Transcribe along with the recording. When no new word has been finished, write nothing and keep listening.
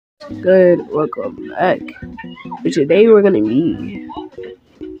Good, welcome back. But today we're gonna be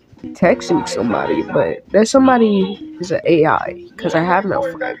texting somebody, but there's somebody who's an AI because I have no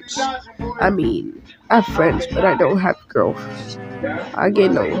friends. I mean, I have friends, but I don't have girlfriends. I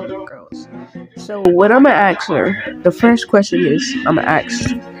get no girls. So what I'm gonna ask her, the first question is I'm gonna ask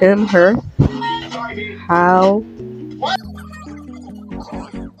him, her, how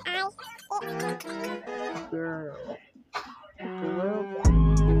girl.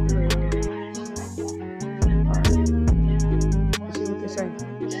 Let's see what they say.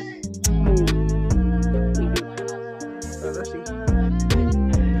 Let's see.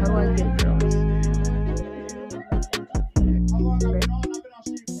 How do I get girls?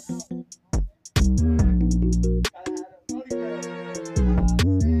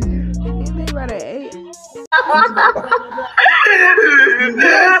 They better eight. I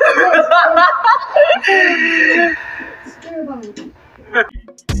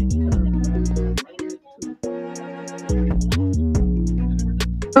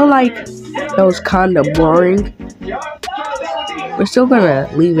feel like that was kind of boring. We're still gonna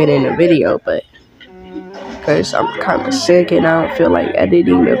leave it in the video, but because I'm kind of sick and I don't feel like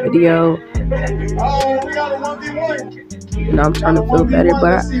editing the video, and I'm trying to feel better.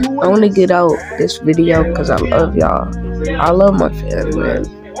 But I want to get out this video because I love y'all. I love my fans, man.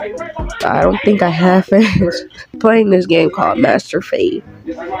 I don't think I have fans playing this game called Master Fade.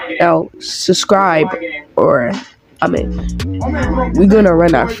 Now subscribe, or I mean, we're gonna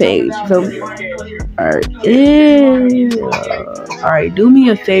run our fades. Alright, alright, do me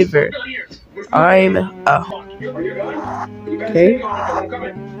a favor. I'm okay.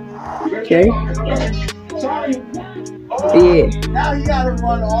 Yeah. Now you gotta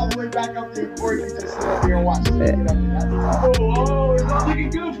run all the way back up there before you just sit up here and watch it. Oh, it's not looking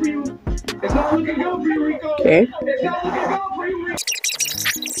good for you. It's not looking good for you, Rico. Okay. It's not looking good for you, Rico.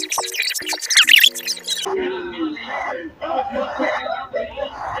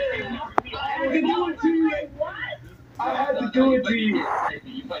 I had to do it to you.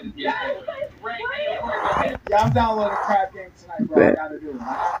 Yeah, I'm downloading crap games tonight, bro. I gotta do it. I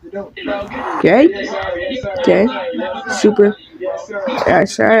have to do it. Okay. Okay. Super.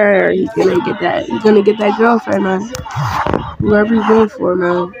 Yes, sir. He's gonna get that. He's gonna get that girlfriend, man. Whoever he's going for,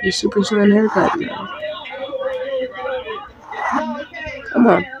 man. He's super slim haircut, man. Come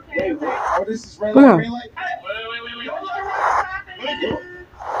on. Come on.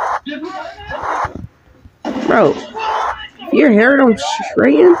 Bro, if your hair don't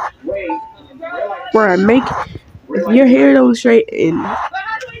straighten, where I make, if your hair don't straighten,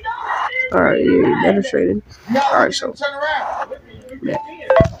 alright, you never straighten. Alright, so, yeah.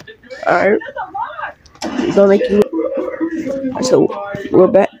 Alright, we're gonna make you. So, we're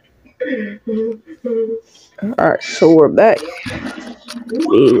back. Alright, so we're back. Let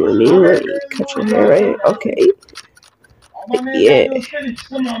me cut your hair right. Okay. Yeah.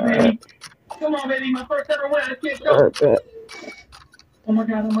 Alright. Come on, baby, my first ever win. Alright, oh my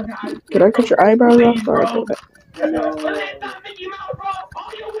god, oh my god. Can I cut your eyebrows off? Alright, go back.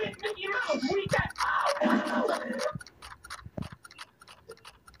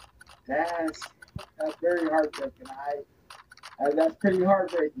 That's very heartbreaking. That's pretty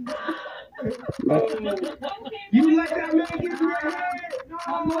heartbreaking. You let that man get your head?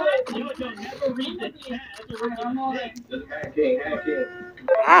 You don't never read the chat.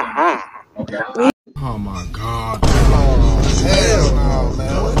 Oh my god. Oh, hell no,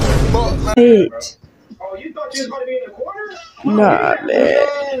 man. Hate. Oh, you thought you was going to be in the corner? Nah, man.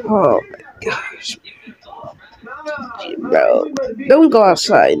 Oh my gosh. Bro, don't go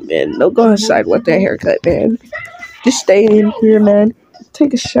outside, man. Don't go outside with that haircut, man. Just stay in here, man.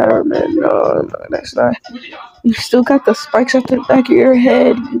 Take a shower, man. No, that's not. You still got the spikes at the back of your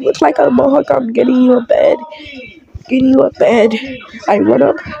head. You look like a mohawk. I'm getting you a bed. I run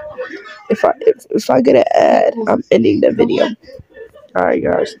up. If I get an ad, I'm ending the video. Alright,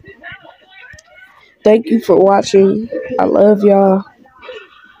 guys. Thank you for watching. I love y'all.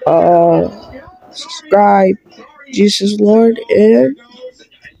 Subscribe. Jesus Lord, and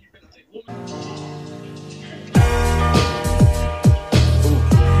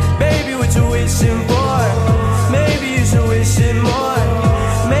baby, what you wishing